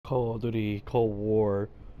Call of Duty Cold War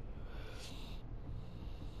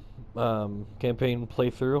campaign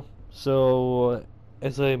playthrough. So,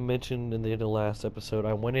 as I mentioned in the last episode,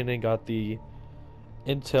 I went in and got the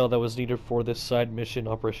intel that was needed for this side mission,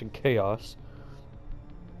 Operation Chaos.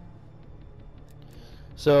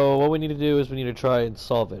 So, what we need to do is we need to try and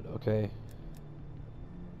solve it, okay?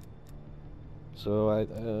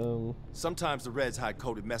 So, Sometimes the Reds hide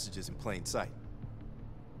coded messages in plain sight.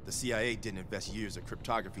 The CIA didn't invest years of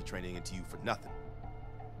cryptography training into you for nothing.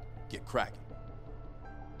 Get cracking.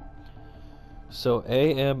 So,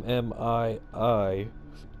 AMMII.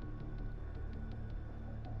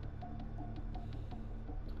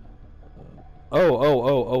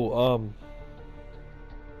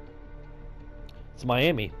 It's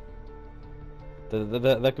Miami.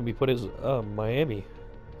 That could be put as Miami.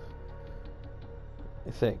 I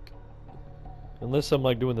think. Unless I'm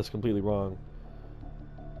like doing this completely wrong.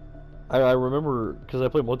 I remember because I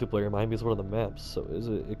played multiplayer. Miami is one of the maps, so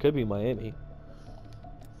it could be Miami.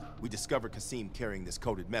 We discovered Kasim carrying this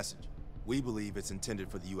coded message. We believe it's intended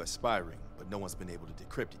for the U.S. spy ring, but no one's been able to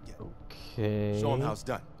decrypt it yet. Okay. Show him how it's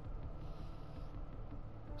done.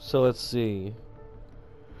 So let's see.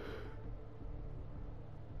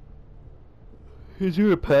 Is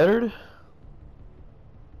you a pattern?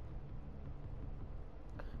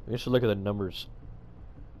 We should look at the numbers.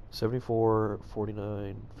 74,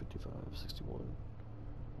 49, 55, 61.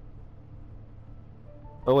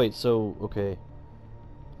 Oh wait, so, okay.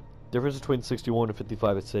 Difference between 61 and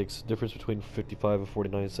 55 is 6. Difference between 55 and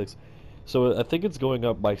 49 is 6. So I think it's going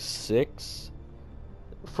up by 6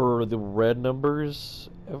 for the red numbers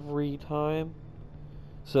every time.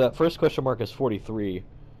 So that first question mark is 43.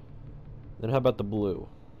 Then how about the blue?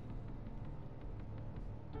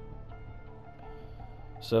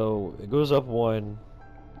 So it goes up 1,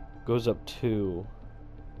 goes up 2.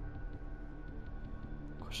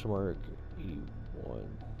 Question mark E1.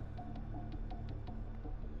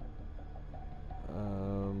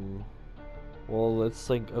 Well, let's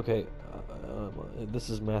think. Okay, this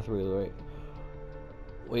is math really, right?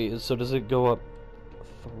 Wait, so does it go up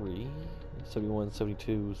 3? 71,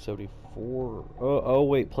 72, 74. Oh,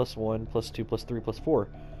 wait, plus 1, plus 2, plus 3, plus 4.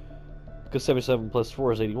 Because 77 plus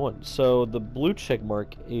 4 is 81. So the blue check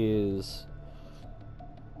mark is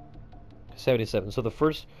 77. So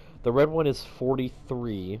the red one is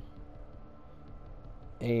 43.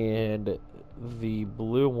 And the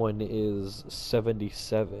blue one is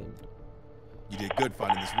 77. You did good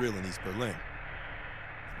finding this reel in East Berlin.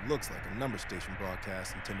 It looks like a number station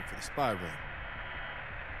broadcast intended for the spy ring.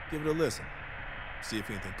 Give it a listen. See if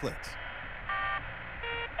anything clicks.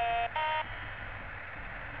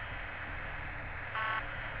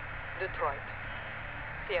 Detroit.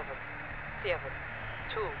 7, 7,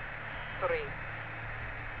 2, 3.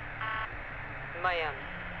 Miami.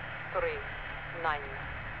 3, 9,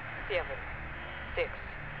 7, 6.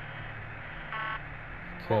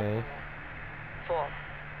 Okay. 4,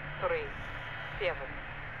 3, 7.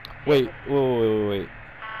 Wait. Wait.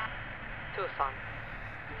 Tucson.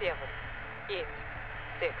 7, 8,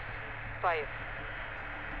 6, 5.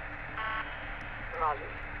 Raleigh.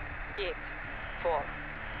 8, 4,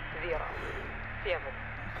 0, 7.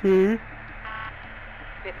 Okay.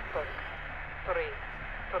 Pittsburgh. 3,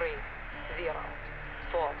 3, 0,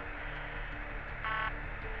 4.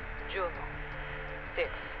 Juneau. 6,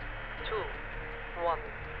 2, 1,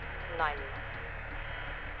 9.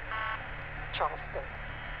 Charleston.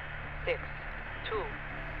 6, 2,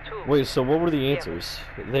 2. Wait, so what were the answers?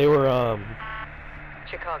 They were,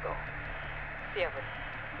 Chicago. 7,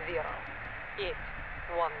 0, 8,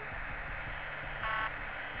 1.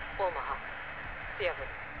 Omaha. 7,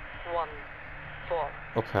 1, 4,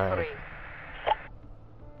 okay.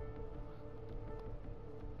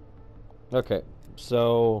 3. Okay,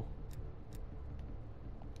 so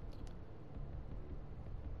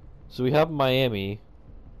we have Miami.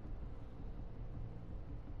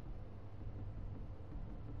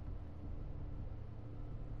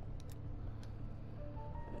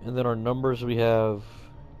 And then our numbers, we have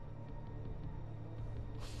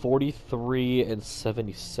 43 and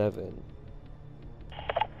 77.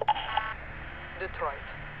 Detroit.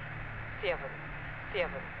 7,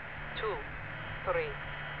 7, 2, 3.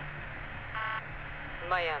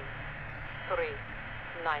 Miami. 3,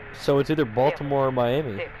 9. So it's either Baltimore or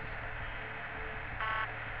Miami. 6.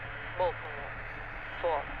 Baltimore.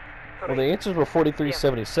 4, 3. Well, the answers were 43,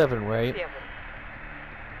 77, right? 7.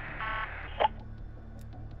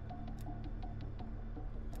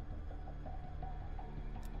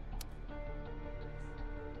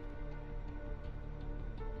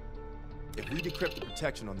 If If we decrypt the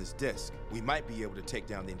protection on this disk, we might be able to take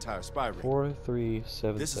down the entire spy ring.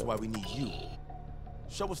 4377. This is why we need you.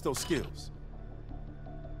 Show us those skills.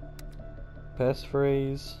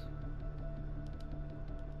 Passphrase.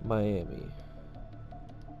 Miami.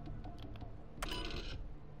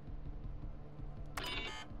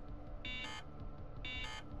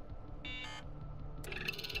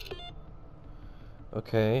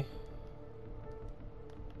 Okay.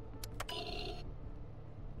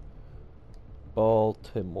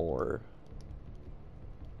 Baltimore.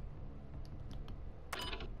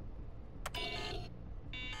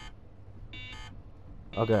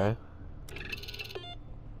 Okay.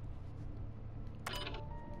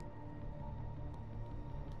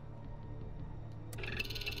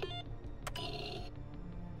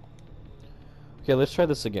 Okay, let's try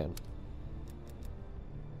this again.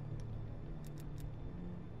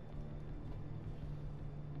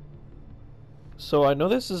 So I know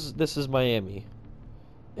this is Miami.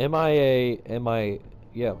 MIA, Miami.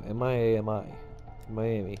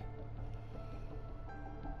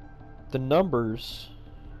 The numbers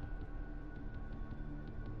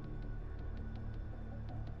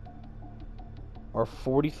are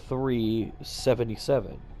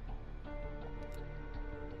 4377.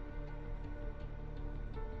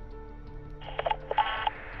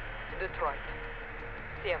 Detroit.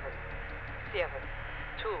 7, 7,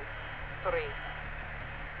 2, 3.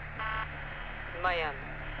 Miami.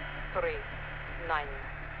 3, 9,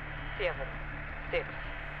 7, 6.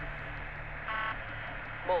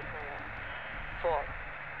 Baltimore. 4,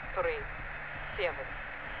 3, 7,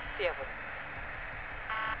 7.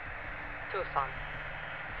 Tucson.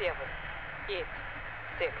 7, 8,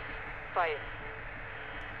 6, 5.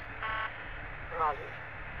 Raleigh.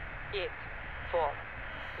 8, 4,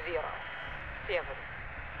 0, 7.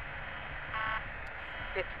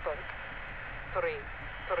 Pittsburgh. 3,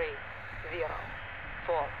 3, 0,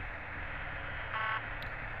 4.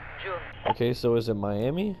 June. Okay, so is it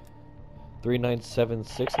Miami?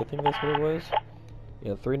 3976, I think that's what it was.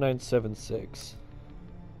 Yeah, 3976.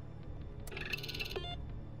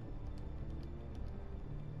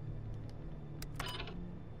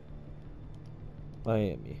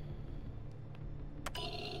 Miami.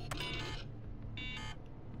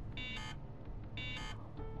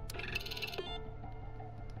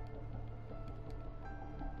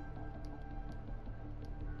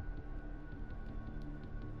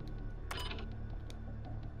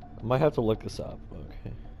 I might have to look this up.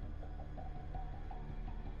 Okay.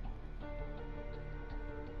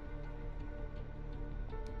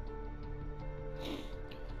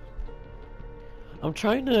 I'm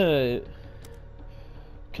trying to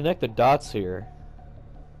connect the dots here.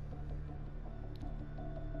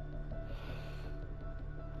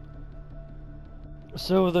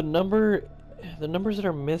 So the numbers that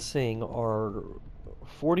are missing are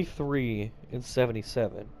 43 and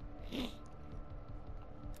 77.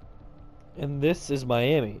 And this is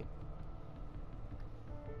Miami.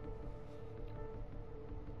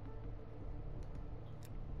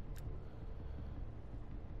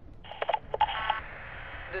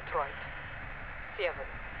 Detroit. 7,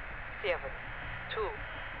 7, 2,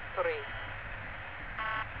 3.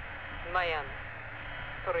 Miami.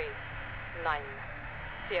 3, 9,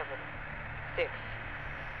 7, 6.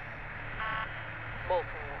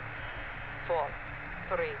 Baltimore. 4,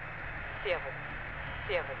 3, 7,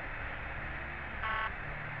 7.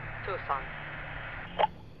 Tucson.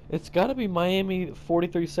 It's gotta be Miami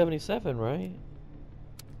 4377, right?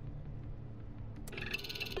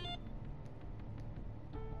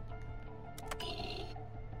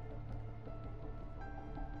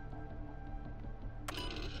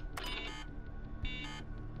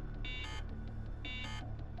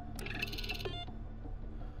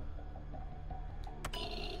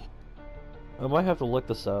 I might have to look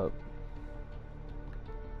this up.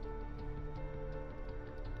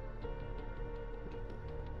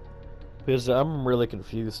 Because I'm really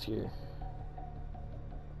confused here.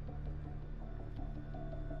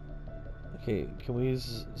 Okay, can we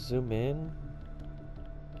zoom in?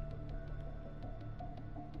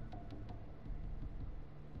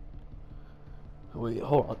 Wait,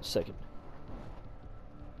 hold on a second.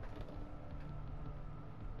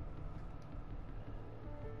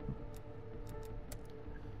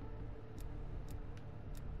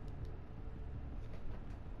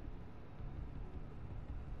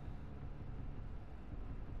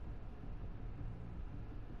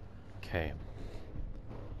 Okay.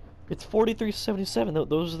 It's 4377.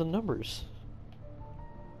 Those are the numbers.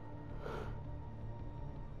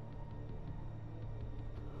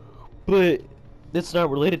 But it's not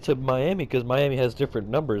related to Miami because Miami has different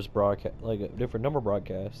numbers broadcast, like a different number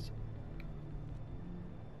broadcast.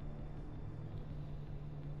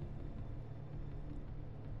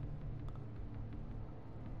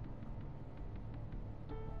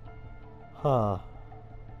 Huh.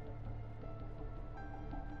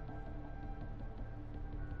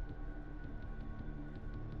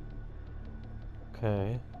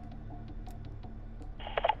 Okay.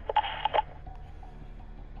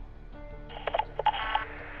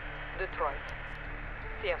 Detroit.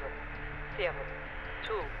 7, 7,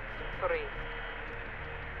 2, 3.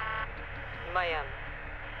 Miami.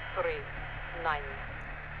 3, 9,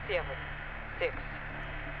 7, 6.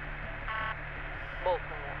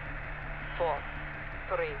 Baltimore. 4,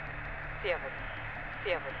 3, 7,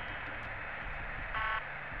 7.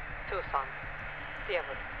 Tucson. 7,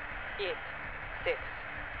 8, 6,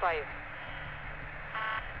 5.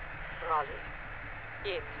 Raleigh.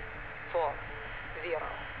 8, 4, 0,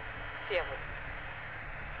 7.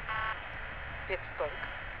 Pittsburgh.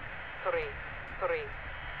 3, 3,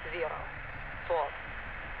 0, 4.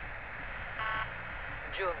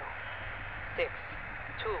 Juneau. 6,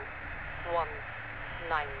 2, 1,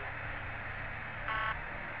 9.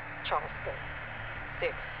 Charleston.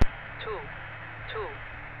 6, 2, 2,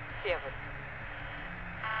 7.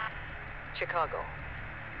 Chicago.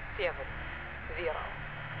 7, 0,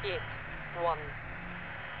 8, 1.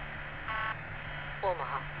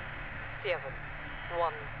 Omaha. 7,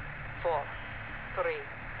 1, 4, 3.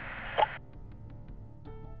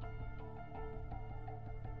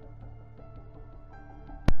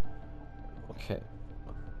 Okay.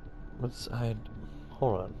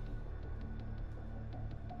 Hold on.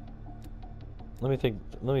 Let me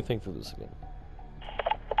think through this again.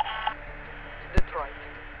 Detroit.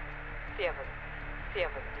 7,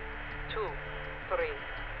 7, 2, 3.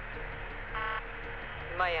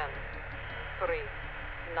 Miami. 3,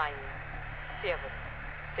 9, 7,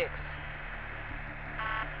 6.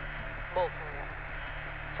 Baltimore.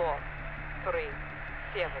 4, 3,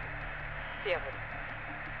 7, 7.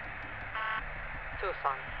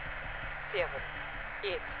 Tucson. 7,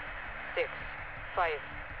 8, 6, 5.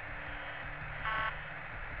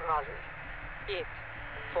 Raleigh. 8,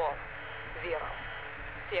 4, 0,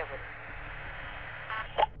 7.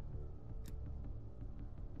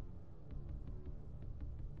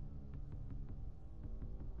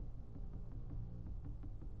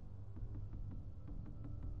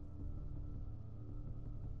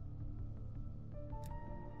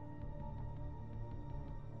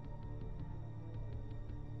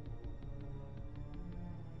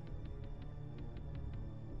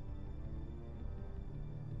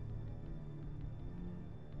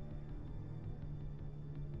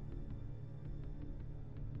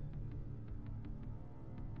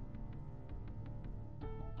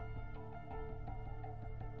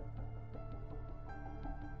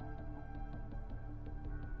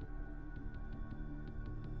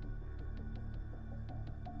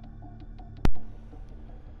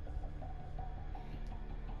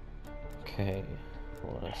 Okay.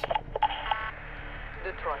 Hold on a second.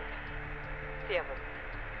 Detroit. 7,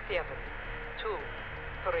 7, 2,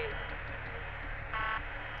 3.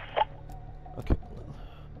 Okay.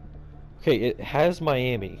 Okay, it has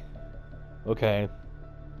Miami. Okay.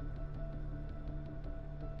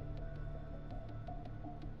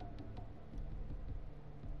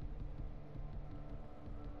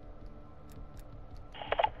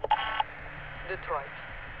 Detroit.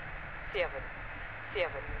 7,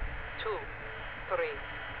 7, 2, 3.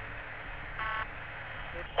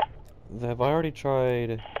 Have I already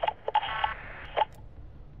tried?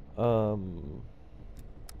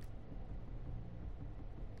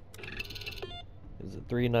 Is it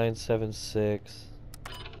 3976?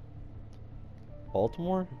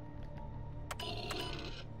 Baltimore?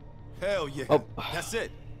 Hell yeah. Oh. That's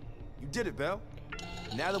it. You did it, Bell.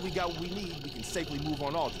 Now that we got what we need, we can safely move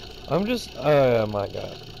on Aldrin. I'm just, oh my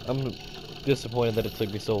god. I'm disappointed that it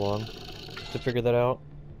took me so long to figure that out.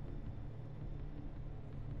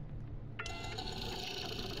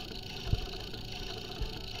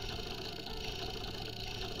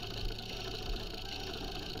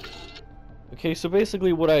 Okay, so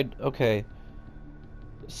basically okay.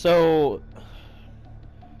 So,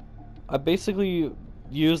 I basically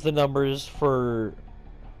used the numbers for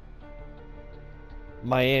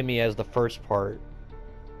Miami as the first part.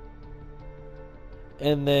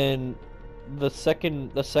 And then the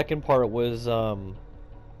second part was the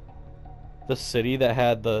city that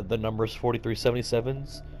had the numbers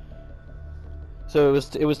 4377s. So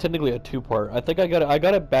it was technically a two-part. I think I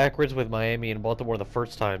got it backwards with Miami and Baltimore the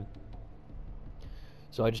first time.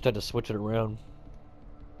 So I just had to switch it around.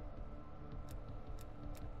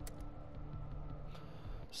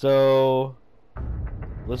 So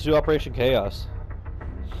let's do Operation Chaos.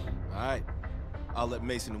 Alright. I'll let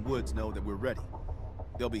Mason and Woods know that we're ready.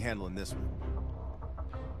 They'll be handling this one.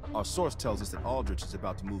 Our source tells us that Aldrich is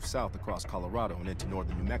about to move south across Colorado and into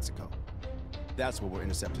northern New Mexico. That's where we'll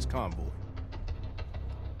intercept his convoy.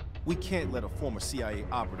 We can't let a former CIA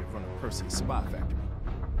operative run a Perseus spy factory.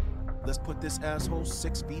 Let's put this asshole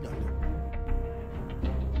 6 feet under.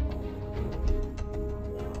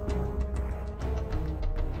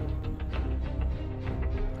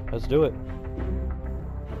 Let's do it.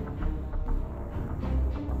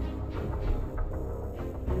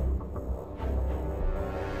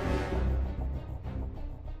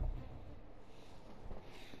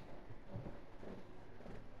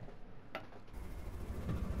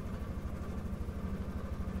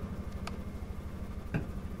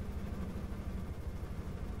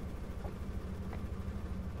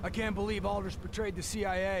 I can't believe Aldrich betrayed the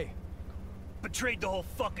CIA. Betrayed the whole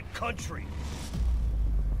fucking country.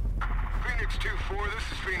 Phoenix 2-4, this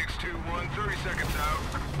is Phoenix 2-1, 30 seconds out.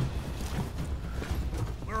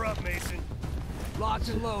 We're up, Mason. Locked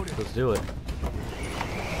and loaded. Let's do it.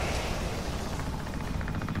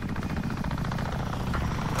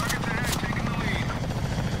 Targets ahead, taking the lead.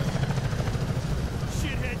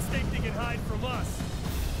 Shitheads think they can hide from us.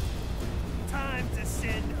 Time to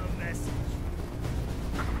send a message.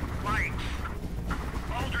 Right.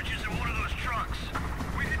 Aldrich is in one of those trucks.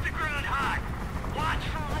 We hit the ground hot. Watch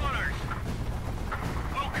for runners.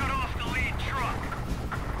 We'll cut off the lead truck.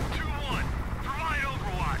 2-1, provide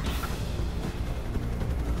overwatch.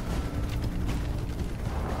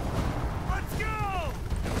 Let's go!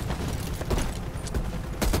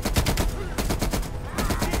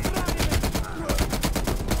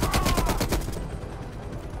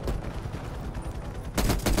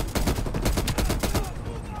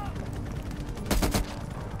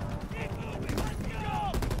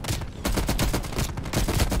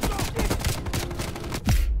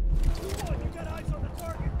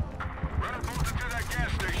 Runner bolted through that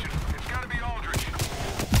gas station. It's gotta be Aldrich.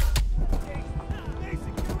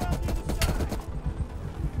 Mason, get around the other side.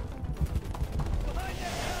 Behind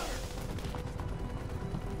that counter.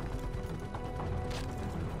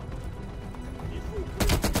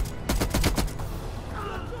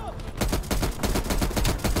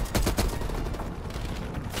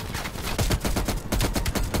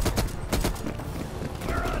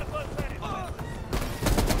 We're out of unleaded.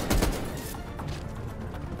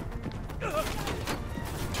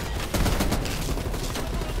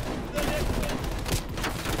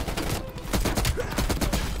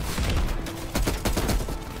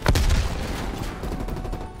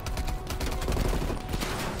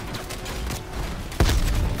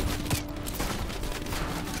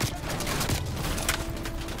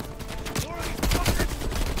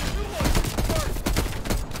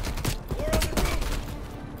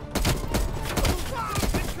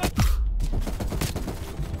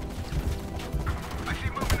 I see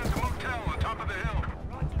movement at the motel on top of the hill.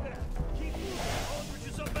 Roger that. Keep moving. Aldrich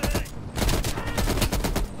is up ahead.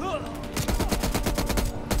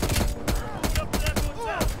 Up to that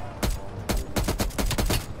motel.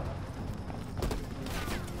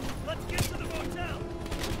 Let's get to the motel.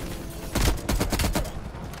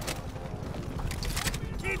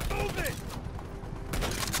 Keep moving.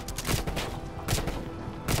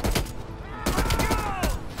 Let's go.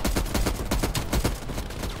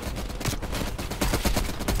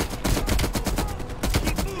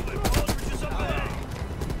 Keep moving. Aldrich is up ahead.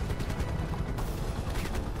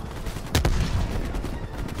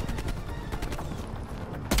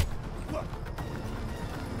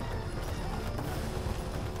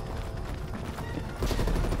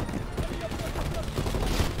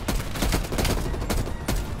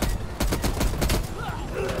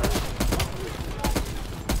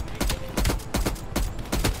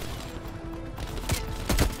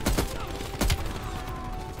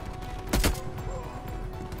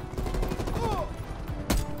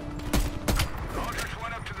 Aldrich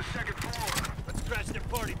went up to the second floor. Let's crash their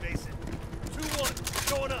party, Mason.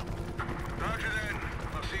 2-1. Going up. Roger that.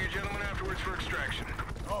 I'll see you gentlemen afterwards for extraction.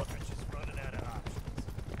 Aldrich is running out of options.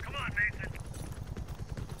 Come on, Mason.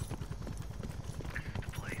 This is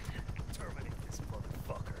the place. Terminate this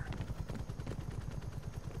motherfucker.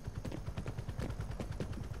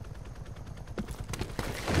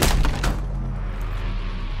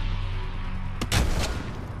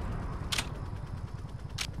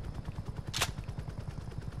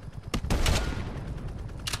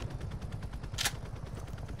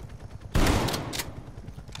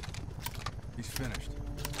 He's finished.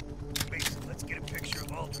 Mason, let's get a picture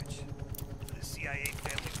of Aldrich for the CIA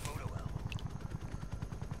family photo album.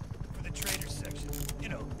 For the trader section. You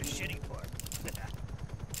know, the shitty part.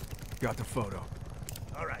 Got the photo.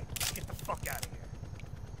 All right, let's get the fuck out of here.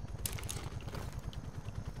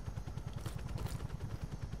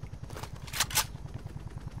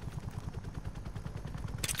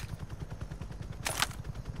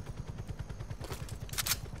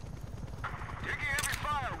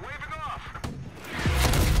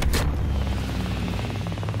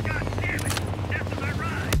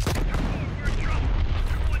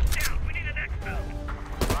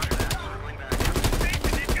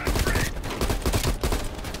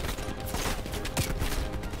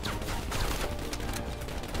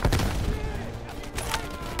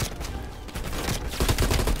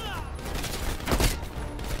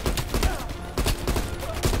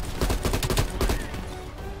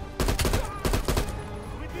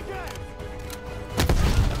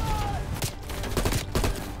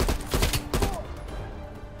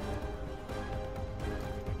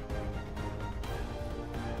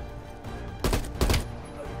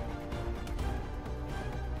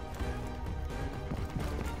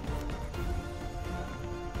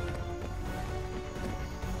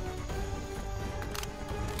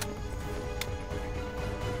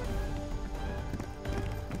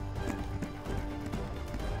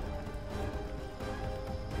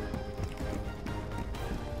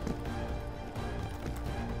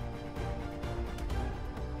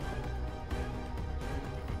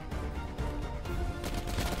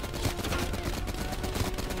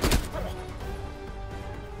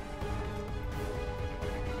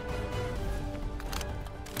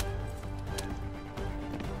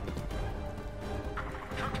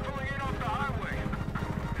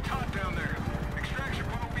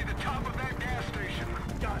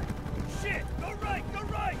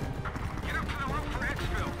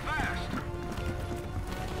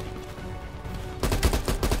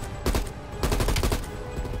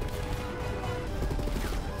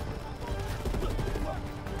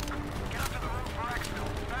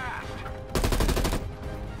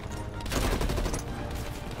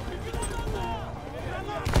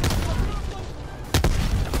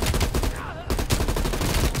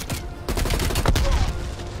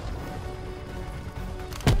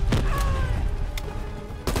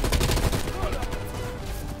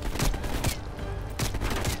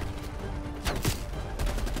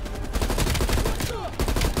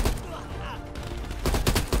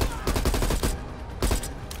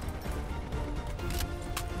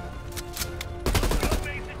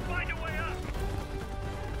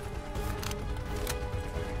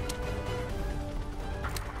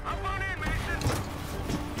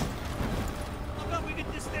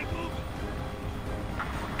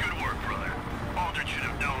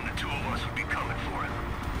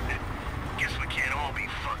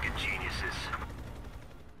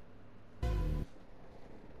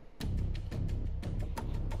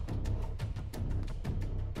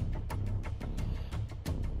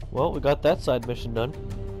 Well, we got that side mission done.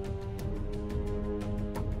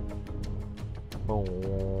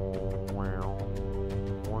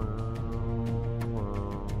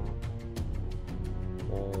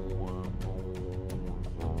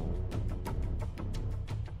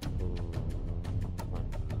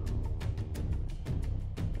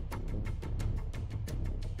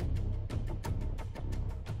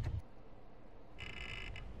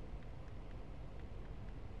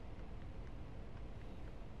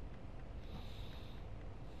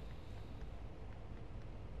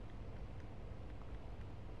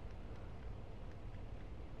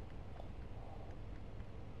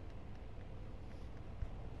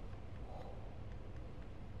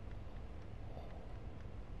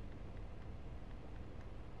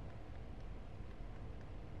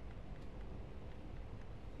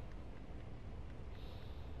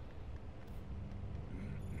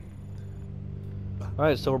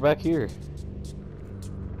 Alright, so we're back here.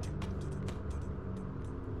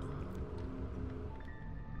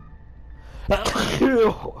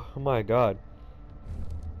 Oh my god.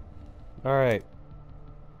 Alright.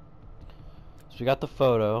 So we got the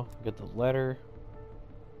photo, we got the letter.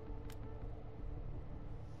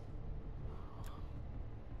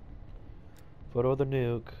 Photo of the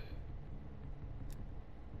nuke.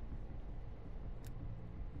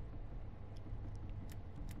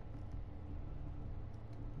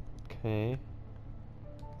 Okay.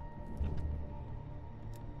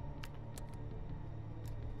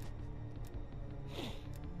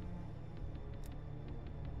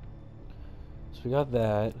 So we got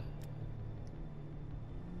that.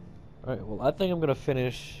 Alright, well I think I'm gonna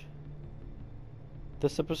finish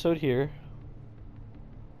this episode here.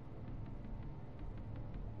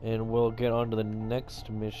 And we'll get on to the next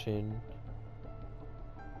mission.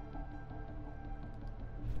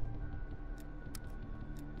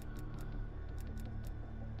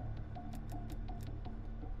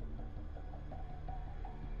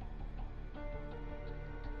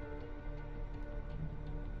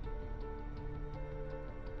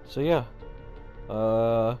 So yeah,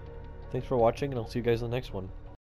 thanks for watching, and I'll see you guys in the next one.